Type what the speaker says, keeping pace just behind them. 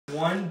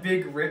One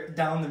big rip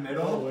down the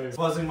middle,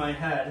 buzzing my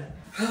head.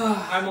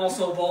 I'm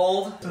also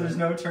bald, so there's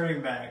no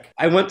turning back.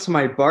 I went to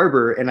my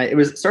barber, and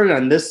it started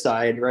on this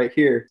side right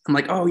here. I'm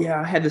like, oh yeah,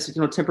 I had this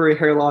temporary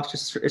hair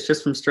loss. It's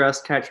just from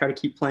stress. Kind of try to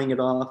keep playing it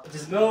off.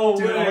 Just no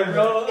way,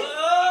 bro.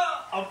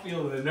 I'll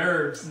feel the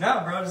nerves.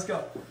 No, bro, just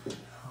go.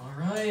 All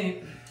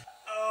right.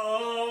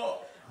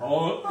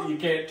 Oh, you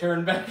can't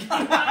turn back.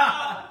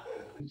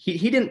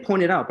 He didn't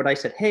point it out, but I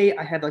said, hey,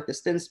 I had like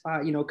this thin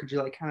spot. Could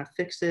you like kind of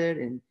fix it?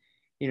 And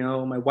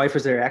my wife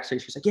was there actually.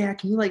 She's like, yeah,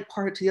 can you like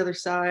part it to the other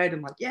side?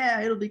 I'm like,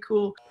 yeah, it'll be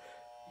cool.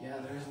 Yeah,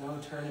 there's no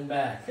turning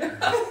back.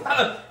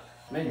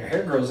 Man, your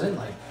hair grows in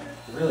like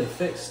really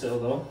thick still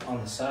though, on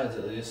the sides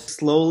at least.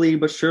 Slowly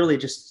but surely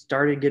just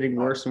started getting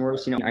worse and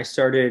worse. I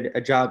started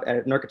a job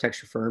at an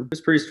architecture firm. It was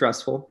pretty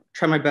stressful.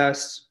 Try my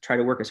best, try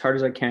to work as hard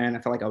as I can.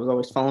 I felt like I was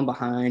always falling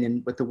behind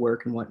and with the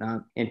work and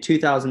whatnot. In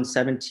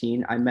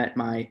 2017, I met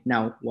my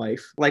now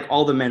wife. Like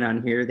all the men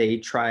on here, they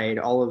tried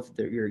all of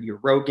your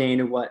Rogaine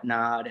and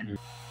whatnot. And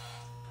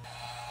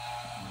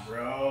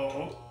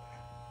bro,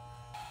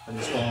 I'm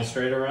just going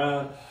straight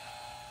around.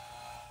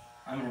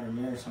 I'm in a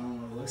mirror, so I don't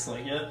know what it looks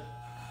like yet.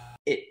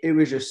 It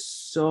was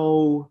just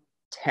so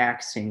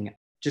taxing,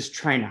 just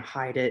trying to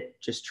hide it,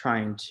 just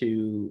trying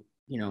to,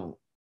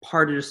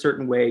 part it a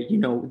certain way,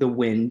 the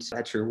wind,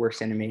 that's your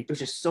worst enemy. It was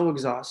just so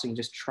exhausting,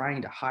 just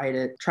trying to hide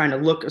it, trying to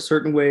look a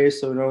certain way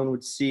so no one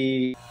would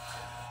see.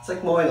 It's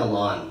like mowing a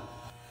lawn.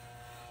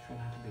 Try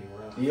not to be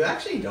rough. You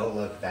actually don't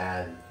look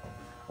bad.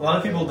 A lot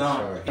of people don't.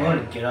 Sure. I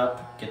wanted to get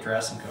up, get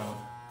dressed, and go,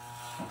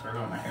 I don't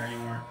throw out my hair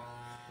anymore.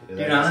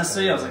 Dude,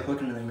 honestly, I was like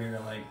looking in the mirror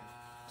like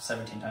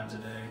 17 times a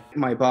day.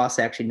 My boss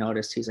actually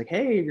noticed. He's like,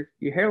 hey,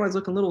 your hairline's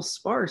looking a little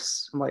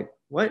sparse. I'm like,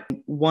 what?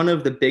 One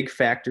of the big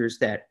factors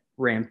that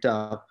ramped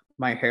up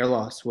my hair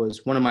loss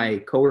was one of my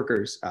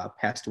coworkers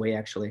passed away,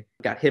 actually.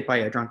 Got hit by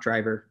a drunk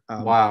driver.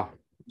 Wow.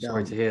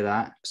 Sorry to hear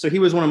that. So he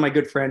was one of my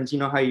good friends. You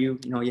know how you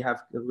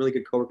have a really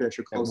good coworker that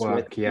you're close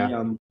with.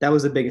 Yeah. That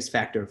was the biggest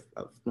factor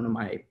of one of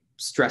my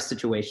stress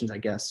situations, I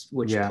guess,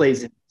 which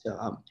plays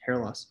into hair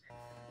loss.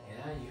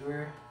 Yeah, you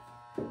were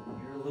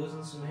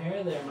losing some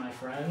hair there, my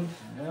friend.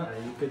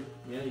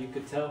 Yeah, you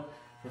could tell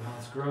from how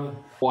it's growing.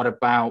 What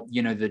about,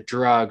 the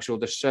drugs or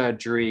the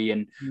surgery?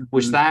 And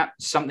was that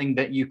something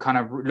that you kind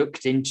of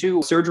looked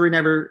into? Surgery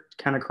never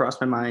kind of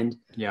crossed my mind.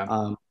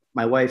 Yeah.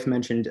 My wife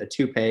mentioned a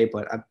toupee,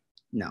 but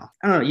no.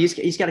 I don't know. You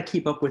just got to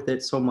keep up with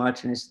it so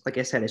much. And it's like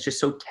I said, it's just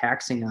so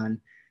taxing on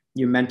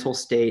your mental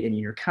state, and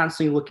you're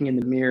constantly looking in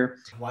the mirror.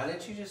 Why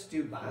didn't you just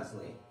do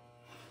Bosley?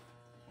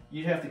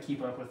 You'd have to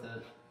keep up with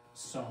it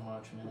so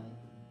much, man.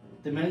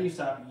 The minute you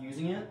stop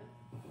using it,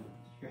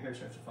 your hair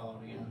starts to fall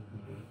out again.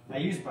 I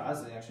used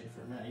Bosley actually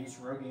for a minute. I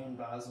used Rogaine,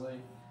 Bosley.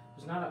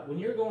 When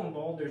you're going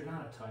bald, there's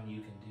not a ton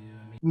you can do.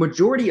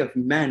 Majority of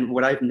men,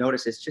 what I've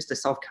noticed is just a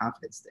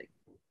self-confidence thing.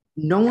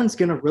 No one's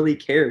gonna really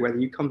care whether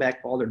you come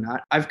back bald or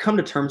not. I've come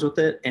to terms with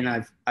it, and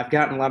I've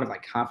gotten a lot of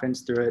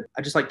confidence through it.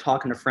 I just like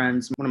talking to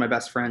friends. One of my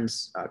best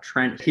friends,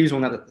 Trent, he was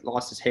one that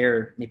lost his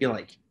hair maybe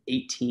like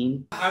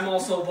 18. I'm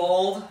also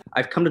bald.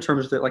 I've come to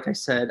terms with it. Like I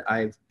said,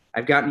 I've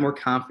gotten more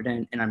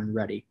confident, and I'm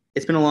ready.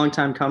 It's been a long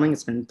time coming.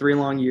 It's been 3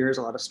 long years,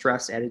 a lot of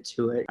stress added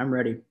to it. I'm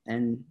ready,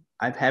 and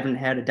I haven't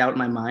had a doubt in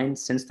my mind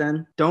since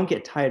then. Don't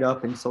get tied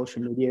up in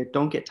social media.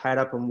 Don't get tied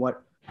up in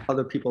what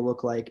other people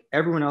look like.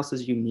 Everyone else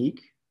is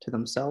unique to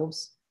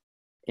themselves,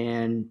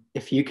 and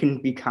if you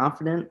can be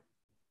confident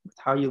with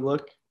how you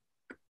look,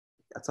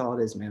 that's all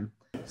it is, man.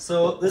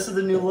 So this is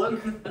the new look.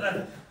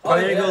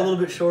 Probably gonna go a little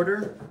bit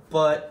shorter,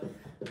 but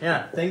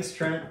yeah, thanks,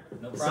 Trent.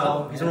 No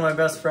problem. So he's one of my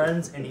best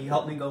friends, and he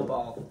helped me go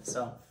bald.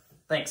 So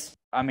thanks.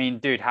 I mean,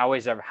 dude, how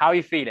are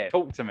you feeling?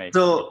 Talk to me.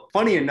 So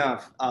funny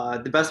enough,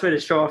 the best way to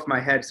show off my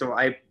head. So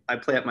I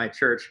play at my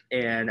church,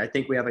 and I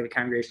think we have like a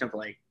congregation of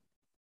like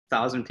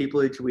 1,000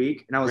 people each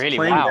week, and I was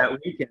playing that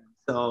weekend.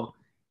 So.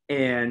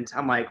 And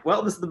I'm like,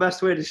 well, this is the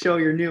best way to show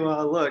your new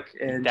look.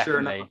 And Definitely. Sure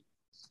enough,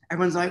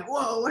 everyone's like,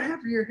 whoa, what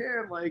happened to your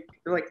hair? I'm like,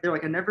 they're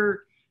like, I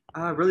never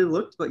really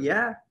looked, but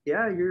yeah,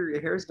 your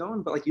hair's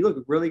going, but like, you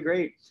look really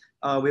great.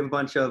 We have a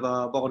bunch of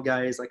bald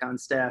guys like on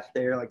staff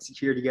there, like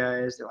security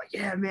guys. They're like,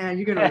 yeah, man,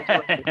 you're gonna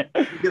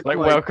like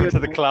welcome to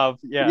the club.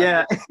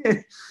 Yeah.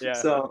 Yeah.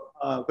 So,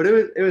 but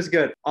it was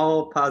good.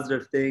 All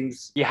positive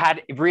things. You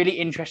had really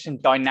interesting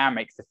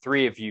dynamics, the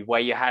three of you, where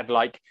you had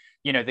like,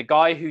 the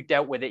guy who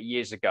dealt with it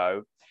years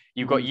ago.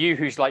 You've got you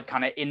who's like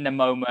kind of in the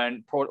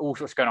moment, all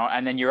sorts going on,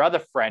 and then your other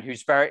friend who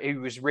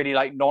was really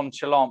like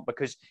nonchalant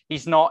because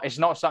it's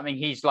not something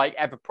he's like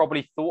ever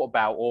probably thought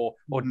about or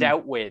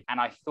dealt with. And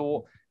I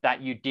thought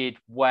that you did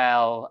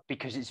well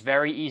because it's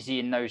very easy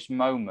in those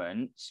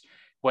moments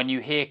when you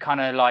hear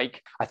kind of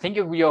like, I think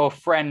your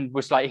friend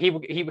was like, he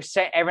was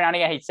saying every now and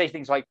again, he'd say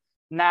things like,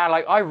 nah,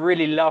 like I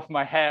really love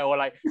my hair, or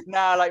like,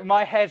 nah, like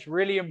my hair's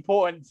really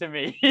important to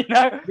me, And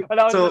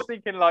I was just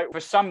thinking like, for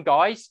some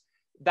guys,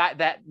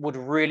 that would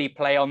really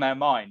play on their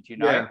mind,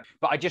 Yeah.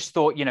 But I just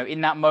thought,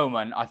 in that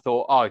moment, I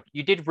thought, oh,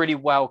 you did really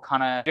well,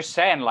 kind of just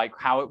saying like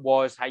how it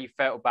was, how you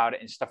felt about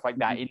it and stuff like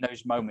that in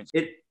those moments.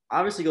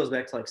 obviously goes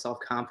back to like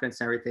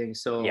self-confidence and everything.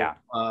 So Yeah.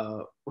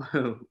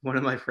 one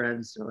of my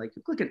friends are like,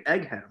 you look like an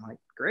egghead. I'm like,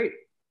 great,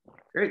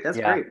 that's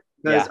Yeah. great.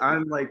 Because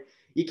I'm like,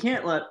 you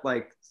can't let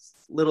like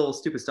little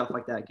stupid stuff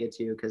like that get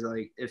to you. Because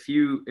like if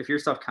your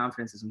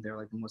self-confidence isn't there,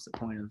 like then what's the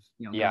point of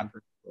Yeah.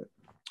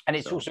 And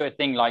it's also a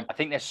thing, like, I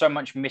think there's so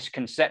much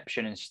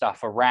misconception and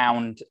stuff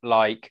around,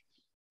 like,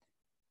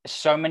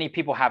 so many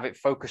people have it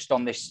focused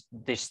on this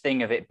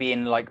thing of it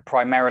being like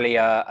primarily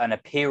an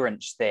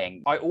appearance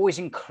thing. I always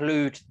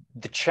include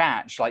the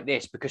chats like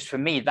this because for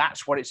me,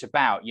 that's what it's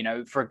about. You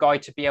know, for a guy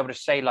to be able to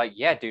say like,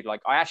 yeah, dude,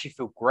 like I actually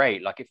feel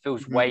great. Like it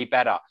feels way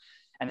better.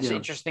 And it's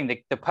interesting.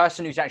 The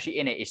person who's actually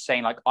in it is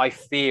saying like, I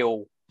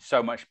feel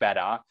so much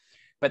better.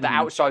 But the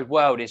outside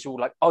world is all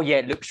like, oh yeah,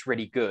 it looks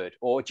really good.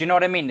 Or do you know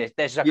what I mean?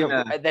 There's like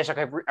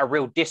a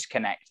real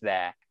disconnect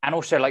there. And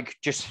also like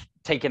just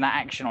taking that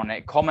action on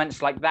it.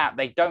 Comments like that,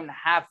 they don't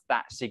have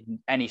that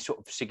any sort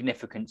of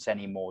significance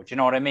anymore. Do you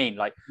know what I mean?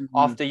 Like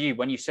after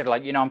when you said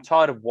like, I'm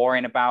tired of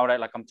worrying about it.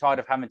 Like I'm tired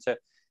of having to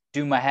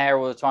do my hair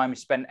all the time,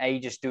 spend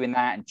ages doing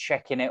that and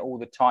checking it all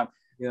the time.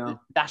 Yeah,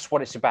 that's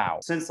what it's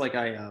about. Since like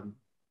I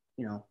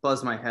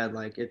buzz my head,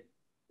 like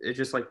it's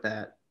just like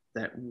that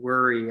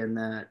worry and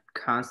that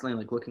constantly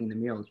like looking in the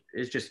mirror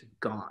is just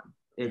gone.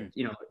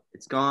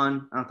 It's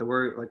gone. I don't have to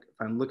worry. Like if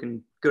I'm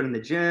looking good in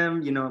the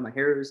gym, my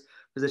hair is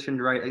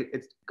positioned right, like,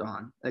 it's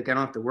gone. Like I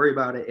don't have to worry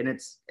about it. And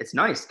it's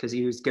nice because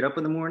you just get up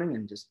in the morning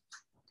and just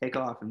take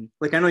off. And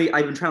like I know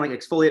I've been trying to like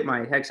exfoliate my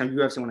head because I do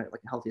have someone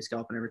like a healthy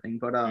scalp and everything.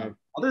 But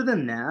other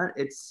than that,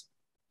 it's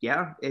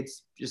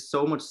just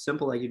so much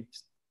simple. Like you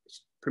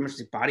just pretty much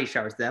just body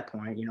showers at that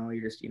point.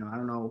 You're just I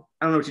don't know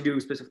what you do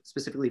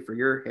specifically for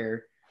your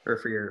hair or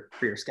for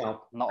your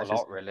scalp. Not a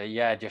lot really.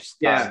 Yeah, just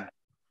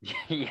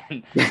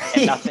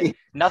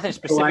nothing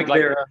specific.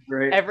 Like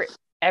right.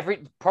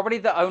 every probably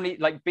the only,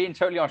 like being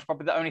totally honest,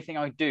 probably the only thing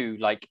I do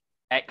like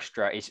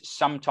extra is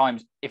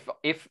sometimes if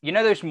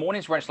those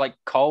mornings where it's like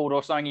cold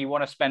or something, you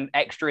want to spend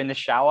extra in the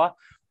shower,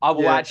 I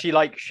will actually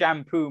like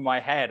shampoo my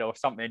head or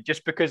something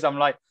just because I'm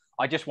like,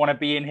 I just want to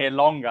be in here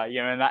longer,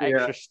 and that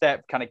extra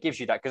step kind of gives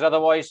you that, because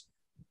otherwise,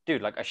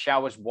 dude, like a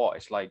shower's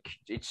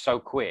it's so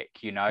quick,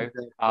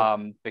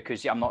 exactly.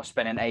 Because I'm not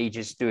spending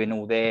ages doing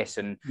all this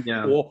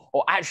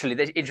or actually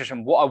that's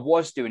interesting. What I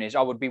was doing is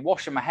I would be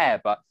washing my hair,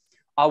 but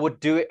I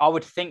would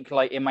think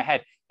like in my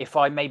head, if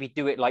I maybe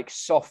do it like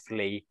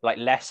softly, like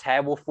less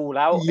hair will fall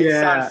out. It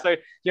sounds so,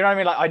 you know what I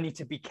mean? Like I need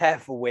to be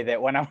careful with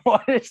it when I'm,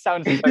 it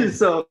sounds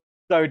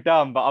so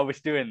dumb, but I was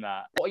doing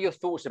that. What are your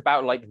thoughts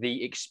about like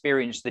the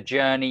experience, the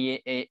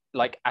journey,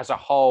 like as a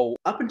whole?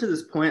 Up until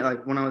this point,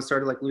 like when I was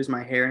started like losing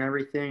my hair and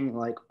everything,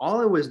 like all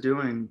I was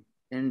doing,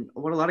 and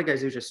what a lot of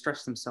guys do is just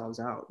stress themselves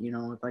out.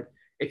 Like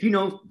if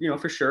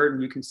for sure,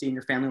 and you can see in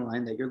your family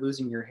line that you're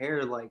losing your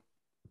hair, like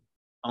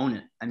own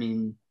it. I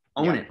mean,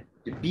 own it.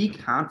 Be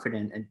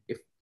confident, and if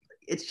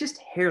it's just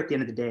hair at the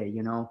end of the day,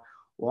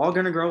 we're all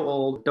gonna grow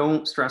old.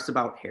 Don't stress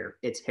about hair.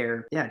 It's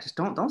hair. Yeah, just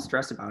don't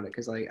stress about it,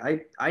 because like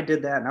I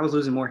did that and I was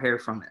losing more hair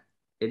from it.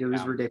 It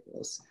was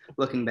ridiculous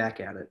looking back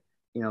at it.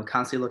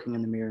 Constantly looking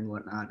in the mirror and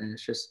whatnot, and it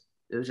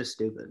was just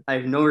stupid. I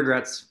have no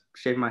regrets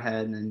shaving my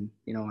head, and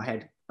I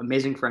had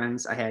amazing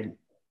friends. I had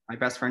my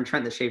best friend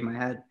Trent that shaved my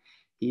head.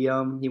 He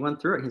went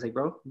through it. He's like,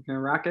 bro, you're gonna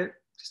rock it.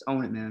 Just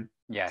own it, man.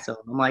 Yeah. So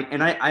I'm like,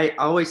 and I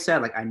always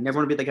said, like, I never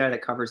want to be the guy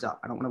that covers up.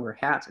 I don't want to wear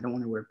hats. I don't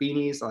want to wear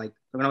beanies. Like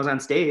when I was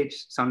on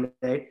stage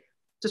someday,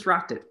 just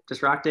rocked it,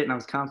 and I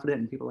was confident,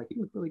 and people were like,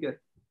 you look really good.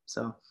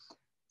 So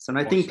and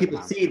I think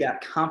people see that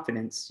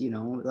confidence,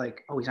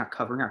 like, oh, he's not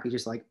covering up. He's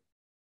just like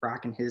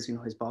rocking his,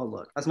 his bald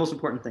look. That's the most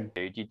important thing.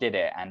 Dude, you did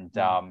it. And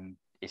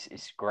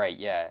it's great.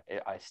 Yeah.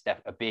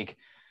 A big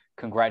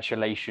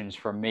congratulations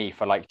from me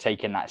for like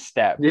taking that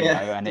step,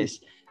 and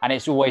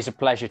it's always a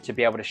pleasure to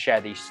be able to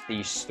share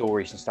these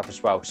stories and stuff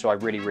as well. So I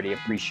really, really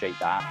appreciate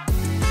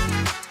that.